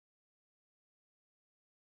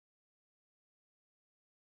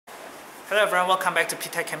Hello everyone, welcome back to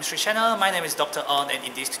ptet.chemistry channel. My name is Dr. On, and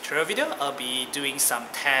in this tutorial video, I'll be doing some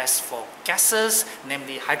tests for gases,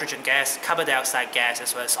 namely hydrogen gas, carbon dioxide gas,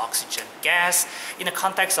 as well as oxygen gas. In the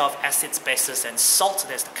context of acids, bases, and salt,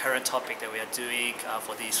 that's the current topic that we are doing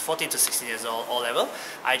for these 14 to 16 years old O-level,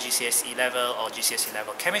 IGCSE level or GCSE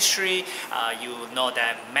level chemistry. You know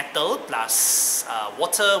that metal plus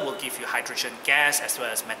water will give you hydrogen gas as well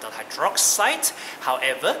as metal hydroxide.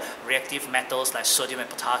 However, reactive metals like sodium and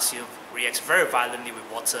potassium reacts very violently with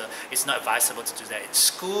water. It's not advisable to do that in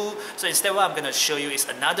school. So instead, what I'm going to show you is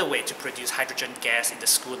another way to produce hydrogen gas in the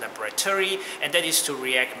school laboratory, and that is to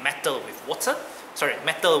react metal with water. Sorry,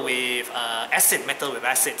 metal with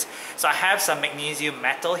acid. So I have some magnesium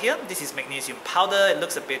metal here. This is magnesium powder. It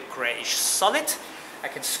looks a bit grayish solid. I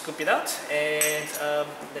can scoop it out and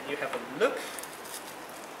let you have a look.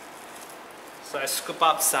 So I scoop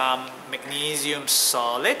up some magnesium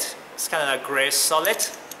solid. It's kind of a gray solid.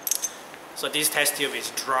 So this test tube is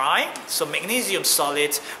dry. So magnesium solid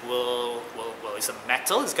is a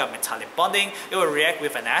metal. It's got metallic bonding. It will react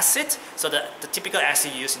with an acid. So the typical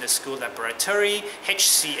acid used in the school laboratory,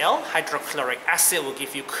 HCl, hydrochloric acid, will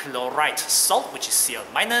give you chloride salt, which is Cl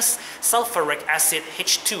minus. Sulfuric acid,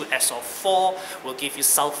 H2SO4, will give you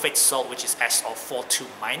sulfate salt, which is SO4 2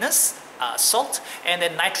 minus. Salt, and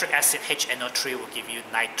then nitric acid HNO3 will give you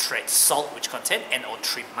nitrate salt, which contain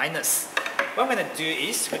NO3 minus. What I'm going to do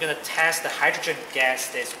is we're going to test the hydrogen gas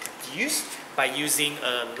that is produced by using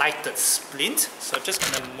a lighted splint. So I'm just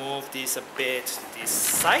going to move this a bit to this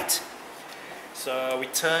side. So we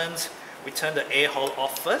turned the air hole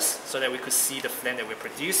off first so that we could see the flame that we're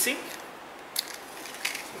producing.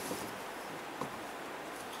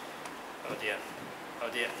 Oh dear, oh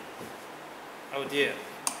dear, oh dear.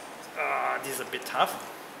 This is a bit tough.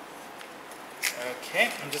 Okay,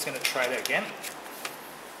 I'm just going to try that again.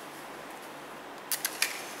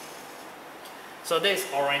 So there's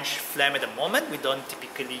orange flame at the moment. We don't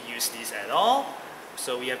typically use this at all.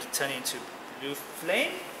 So we have to turn it into blue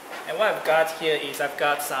flame. And what I've got here is I've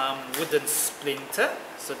got some wooden splinter.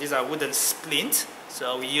 So these are wooden splint.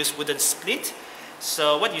 So we use wooden splint.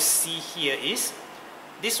 So what you see here is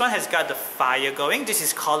this one has got the fire going. This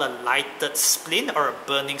is called a lighted splint or a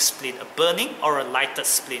burning splint. A burning or a lighted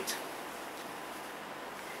splint.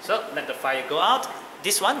 So let the fire go out.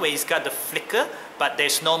 This one where it's got the flicker, but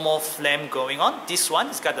there's no more flame going on. This one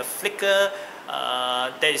has got the flicker.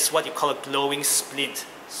 That is what you call a glowing splint.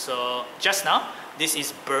 So just now, this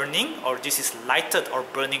is burning, or this is lighted or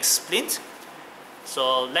burning splint.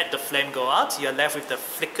 So let the flame go out. You're left with the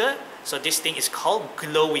flicker. So this thing is called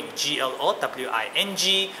glowing,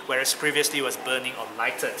 Glowing, whereas previously it was burning or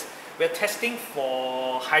lighted. We're testing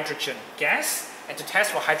for hydrogen gas, and to test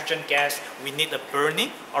for hydrogen gas, we need a burning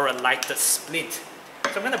or a lighted splint.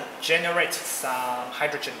 So I'm going to generate some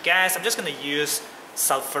hydrogen gas. I'm just going to use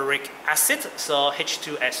sulfuric acid, so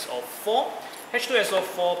H2SO4.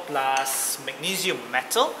 H2SO4 plus magnesium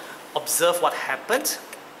metal. Observe what happened.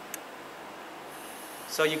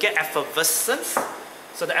 So you get effervescence.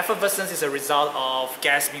 So the effervescence is a result of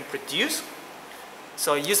gas being produced.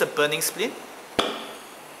 So use a burning splint.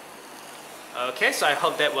 Okay, so I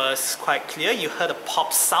hope that was quite clear. You heard a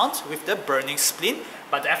pop sound with the burning splint,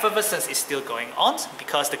 but the effervescence is still going on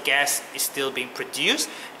because the gas is still being produced.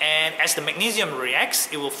 And as the magnesium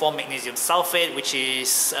reacts, it will form magnesium sulfate, which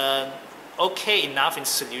is okay enough in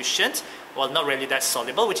solution. Well, not really that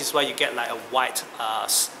soluble, which is why you get like a white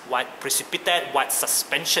precipitate, white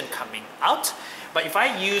suspension coming out. But if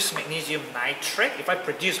I use magnesium nitrate, if I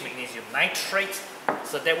produce magnesium nitrate,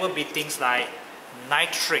 so there will be things like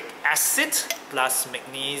nitric acid plus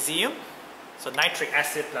magnesium. So nitric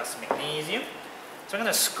acid plus magnesium. So I'm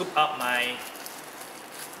going to scoop up my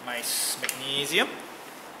magnesium.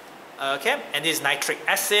 Okay, and this is nitric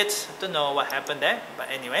acid. I don't know what happened there, but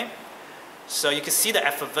anyway. So you can see the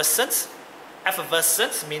effervescence.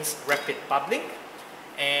 Effervescence means rapid bubbling.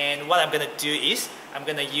 And what I'm going to do is I'm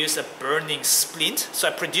going to use a burning splint. So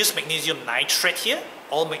I produce magnesium nitrate here.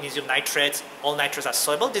 All magnesium nitrates, all nitrates are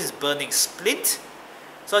soluble. This is burning splint.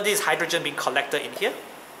 So this is hydrogen being collected in here.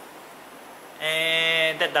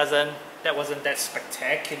 And that wasn't that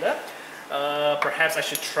spectacular. Perhaps I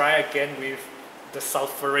should try again with the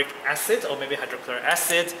sulfuric acid or maybe hydrochloric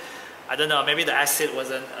acid. I don't know, maybe the acid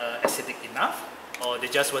wasn't acidic enough, or there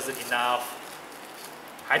just wasn't enough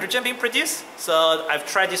hydrogen being produced. So I've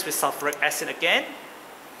tried this with sulfuric acid again.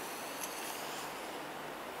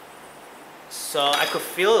 So I could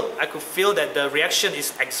feel that the reaction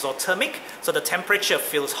is exothermic. So the temperature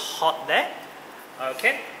feels hot there.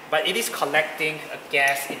 Okay, but it is collecting a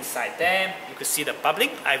gas inside there. You could see the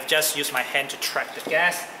bubbling. I've just used my hand to track the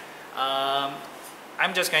gas.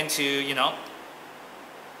 I'm just going to, you know,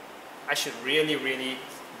 I should really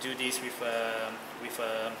do this with a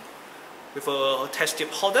test tube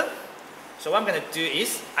holder. So what I'm going to do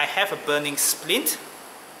is, I have a burning splint.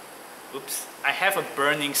 Oops, I have a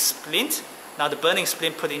burning splint. Now the burning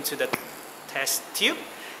splint put into the test tube,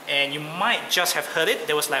 and you might just have heard it.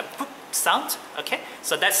 There was like boop sound. Okay,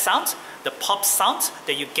 so that sound, the pop sound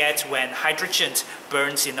that you get when hydrogen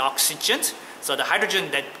burns in oxygen. So the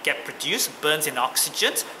hydrogen that get produced burns in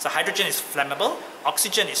oxygen. So hydrogen is flammable,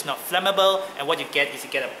 oxygen is not flammable, and what you get is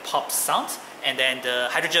you get a pop sound, and then the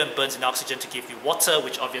hydrogen burns in oxygen to give you water,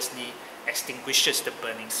 which obviously extinguishes the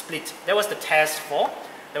burning splint. That was the test for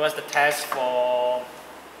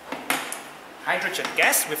hydrogen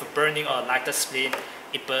gas with a burning or a lighter splint.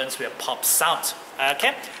 It burns with a pop sound.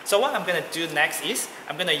 Okay, so what I'm going to do next is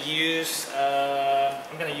I'm going to use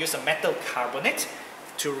a metal carbonate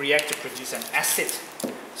to react to produce an acid.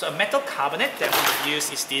 So a metal carbonate that we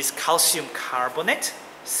use is this calcium carbonate,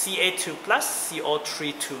 Ca2+,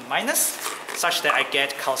 CO3 2-, such that I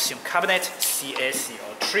get calcium carbonate,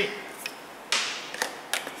 CaCO3.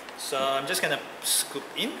 So I'm just going to scoop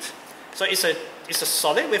in. So it's a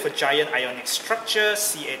solid with a giant ionic structure,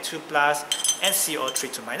 Ca2+ and CO3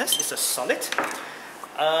 2-. It's a solid.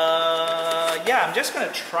 Yeah, I'm just going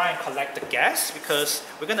to try and collect the gas because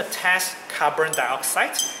we're going to test carbon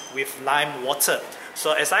dioxide with lime water.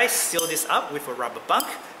 So as I seal this up with a rubber bunk,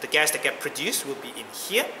 the gas that get produced will be in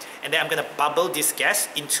here, and then I'm going to bubble this gas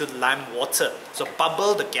into lime water. So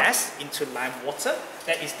bubble the gas into lime water.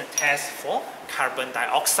 That is the test for carbon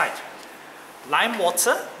dioxide. Lime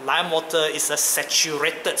water is a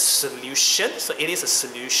saturated solution. So it is a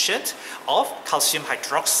solution of calcium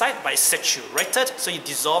hydroxide, but it's saturated. So you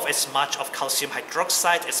dissolve as much of calcium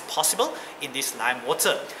hydroxide as possible in this lime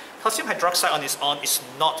water. Calcium hydroxide on its own is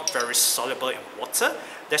not very soluble in water.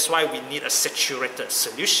 That's why we need a saturated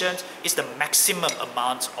solution. It's the maximum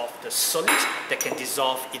amount of the solid that can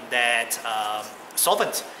dissolve in that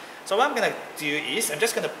solvent. So what I'm going to do is, I'm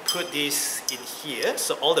just going to put this in here,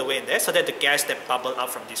 so all the way in there, so that the gas that bubble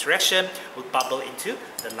out from this reaction will bubble into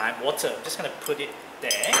the lime water. I'm just going to put it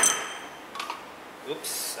there.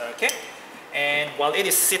 Oops, okay. And while it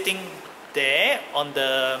is sitting there on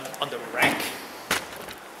the rack,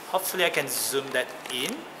 hopefully I can zoom that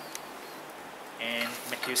in and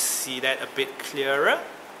make you see that a bit clearer.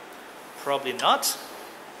 Probably not.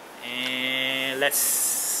 And let's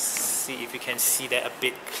see if you can see that a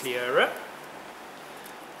bit clearer.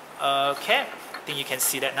 Okay, I think you can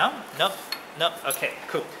see that now. No, okay,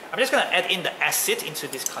 cool. I'm just going to add in the acid into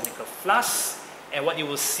this conical flask, and what you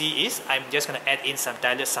will see is I'm just going to add in some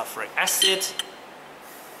dilute sulfuric acid.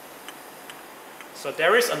 So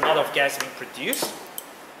there is a lot of gas being produced,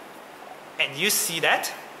 and you see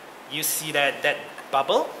that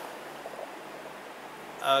bubble.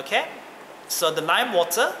 Okay, so the lime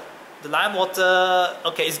water,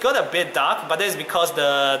 okay, it's got a bit dark, but that's because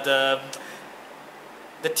the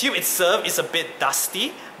tube itself is a bit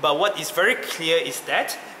dusty. But what is very clear is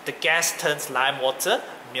that the gas turns lime water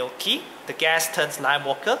milky, the gas turns lime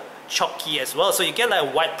water chalky as well. So you get like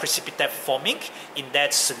a white precipitate forming in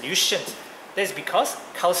that solution. That's because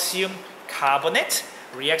calcium carbonate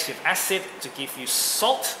reacts with acid to give you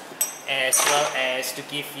salt, as well as to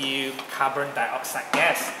give you carbon dioxide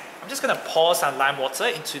gas. I'm just going to pour some lime water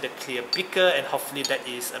into the clear beaker, and hopefully that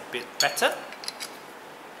is a bit better.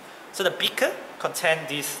 So the beaker contains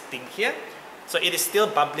this thing here. So it is still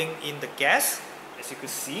bubbling in the gas, as you could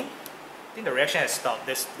see. I think the reaction has stopped.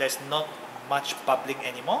 There's not much bubbling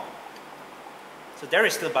anymore. So there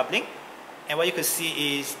is still bubbling. And what you can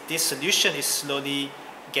see is this solution is slowly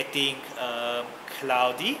getting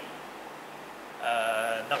cloudy.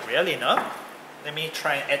 Not really, no. Let me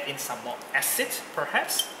try and add in some more acid,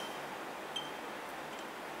 perhaps.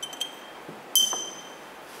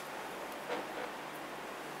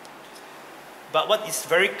 But what is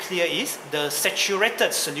very clear is the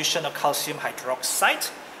saturated solution of calcium hydroxide.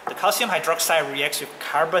 The calcium hydroxide reacts with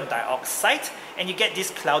carbon dioxide, and you get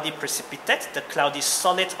this cloudy precipitate, the cloudy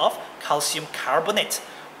solid of calcium carbonate.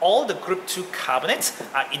 All the group 2 carbonates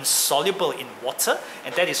are insoluble in water,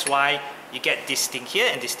 and that is why you get this thing here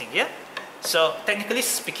and this thing here. So technically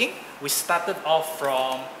speaking, we started off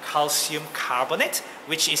from calcium carbonate,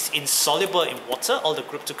 which is insoluble in water. All the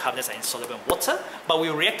group 2 carbonates are insoluble in water, but we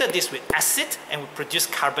reacted this with acid and we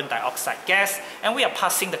produced carbon dioxide gas, and we are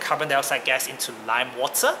passing the carbon dioxide gas into lime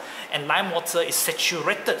water, and lime water is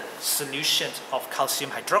saturated solution of calcium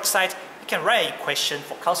hydroxide. You can write an equation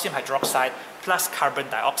for calcium hydroxide plus carbon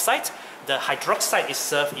dioxide. The hydroxide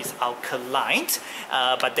itself is alkaline,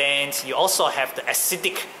 but then you also have the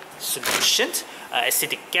acidic solution,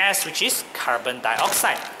 acidic gas, which is carbon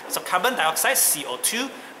dioxide. So carbon dioxide, CO2,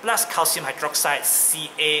 plus calcium hydroxide,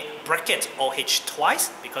 Ca bracket OH twice,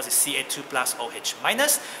 because it's Ca2 plus OH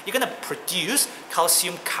minus. You're going to produce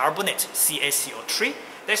calcium carbonate, CaCO3.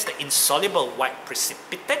 That's the insoluble white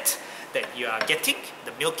precipitate that you are getting,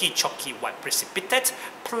 the milky chalky white precipitate,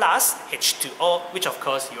 plus H2O, which of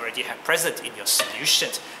course you already have present in your solution.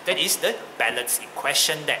 That is the balance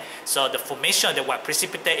equation there. So the formation of the white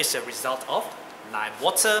precipitate is a result of lime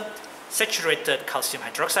water, saturated calcium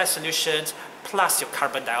hydroxide solutions, plus your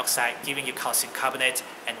carbon dioxide, giving you calcium carbonate,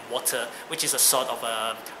 and water, which is a sort of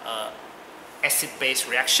a acid-base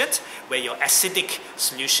reaction, where your acidic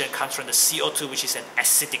solution comes from the CO2, which is an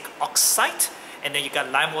acidic oxide, and then you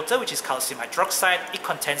got lime water, which is calcium hydroxide. It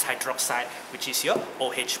contains hydroxide, which is your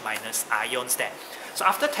OH minus ions there. So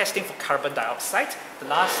after testing for carbon dioxide, the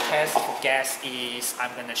last test for gas is,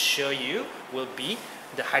 I'm going to show you, will be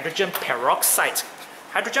the hydrogen peroxide.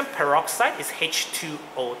 Hydrogen peroxide is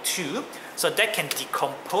H2O2, so that can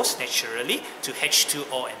decompose naturally to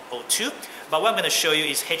H2O and O2. But what I'm going to show you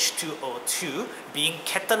is H2O2 being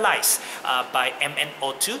catalyzed by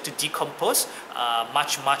MnO2 to decompose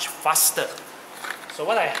much faster. So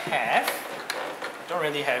what I have, I don't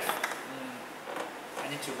really have, I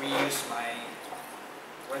need to reuse my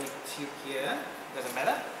rolling tube here, doesn't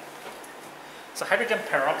matter. So hydrogen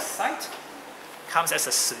peroxide comes as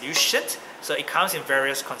a solution, so it comes in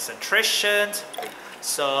various concentrations.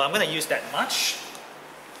 So I'm going to use that much.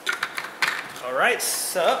 Alright,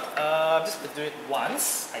 so I'm just going to do it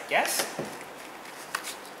once, I guess.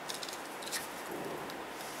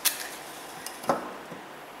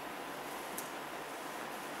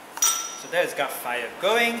 There's got fire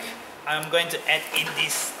going. I'm going to add in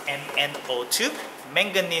this MnO2,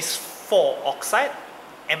 manganese 4 oxide,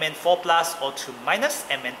 Mn4 plus O2 minus,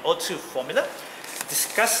 MnO2 formula.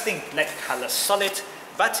 Disgusting black color solid,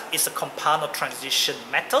 but it's a compound of transition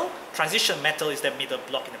metal. Transition metal is the middle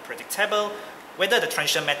block in the periodic table. Whether the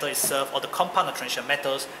transition metal itself or the compound of transition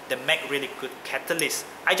metals, they make really good catalysts.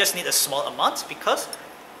 I just need a small amount because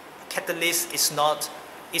catalyst is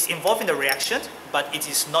involved in the reaction, but it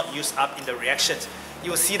is not used up in the reactions.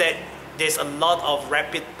 You will see that there's a lot of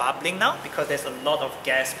rapid bubbling now because there's a lot of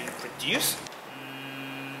gas being produced.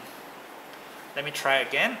 Let me try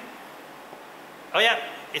again. Oh yeah,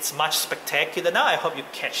 it's much spectacular now. I hope you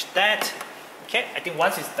catch that. Okay, I think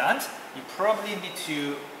once it's done, you probably need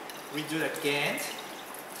to redo it again.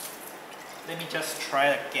 Let me just try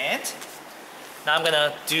it again. Now I'm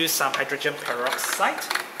gonna do some hydrogen peroxide.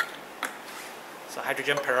 So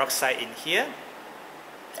hydrogen peroxide in here.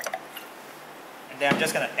 And then I'm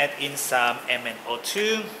just going to add in some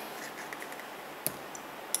MnO2.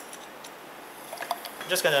 I'm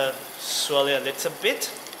just going to swirl it a little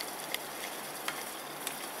bit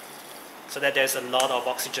so that there's a lot of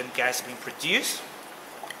oxygen gas being produced.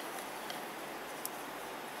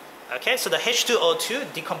 Okay, so the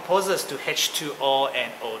H2O2 decomposes to H2O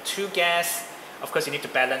and O2 gas. Of course, you need to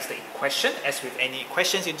balance the equation. As with any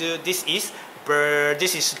equations you do, this is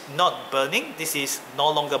not burning. This is no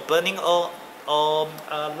longer burning or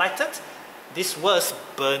lighted. This was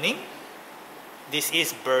burning. This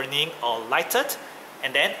is burning or lighted.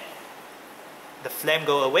 And then the flame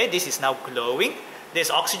go away. This is now glowing. There's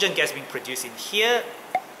oxygen gas being produced in here.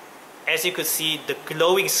 As you could see, the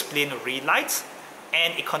glowing splint relights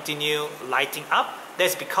and it continue lighting up.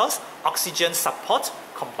 That's because oxygen support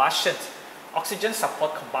combustion. Oxygen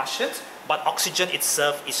support combustion, but oxygen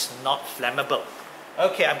itself is not flammable.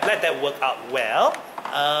 Okay, I'm glad that worked out well.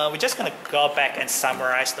 We're just going to go back and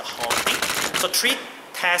summarize the whole thing. So 3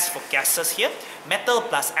 tests for gases here. Metal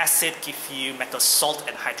plus acid give you metal salt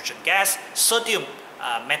and hydrogen gas. Sodium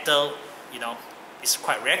metal, is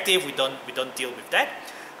quite reactive. We don't deal with that.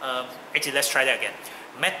 Actually, let's try that again.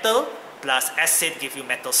 Metal plus acid give you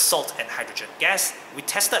metal salt and hydrogen gas. We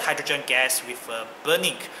tested hydrogen gas with a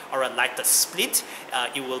burning or a lighted splint.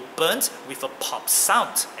 It will burn with a pop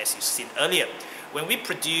sound, as you've seen earlier. When we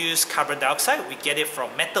produce carbon dioxide, we get it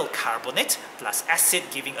from metal carbonate plus acid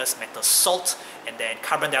giving us metal salt, and then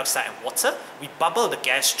carbon dioxide and water. We bubble the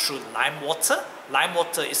gas through lime water. Lime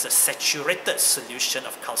water is a saturated solution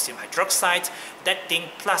of calcium hydroxide. That thing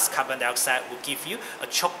plus carbon dioxide will give you a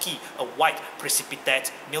chalky, a white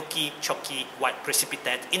precipitate, milky, chalky, white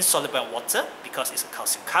precipitate insoluble in water because it's a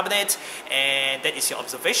calcium carbonate, and that is your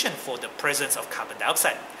observation for the presence of carbon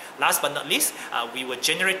dioxide. Last but not least, we were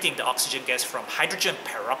generating the oxygen gas from hydrogen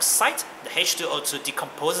peroxide. The H2O2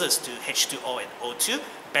 decomposes to H2O and O2,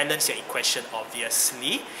 balance your equation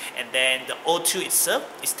obviously. And then the O2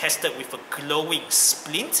 itself is tested with a glowing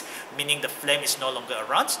splint, meaning the flame is no longer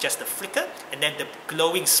around, just the flicker, and then the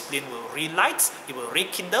glowing splint will relight, it will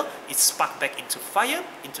rekindle, it spark back into fire,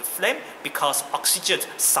 into flame, because oxygen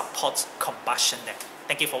supports combustion there.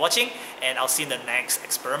 Thank you for watching, and I'll see you in the next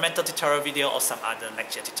experimental tutorial video or some other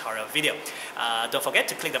lecture tutorial video. Don't forget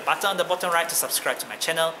to click the button on the bottom right to subscribe to my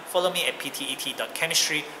channel. Follow me at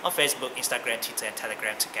ptet.chemistry on Facebook, Instagram, Twitter and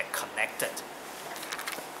Telegram to get connected.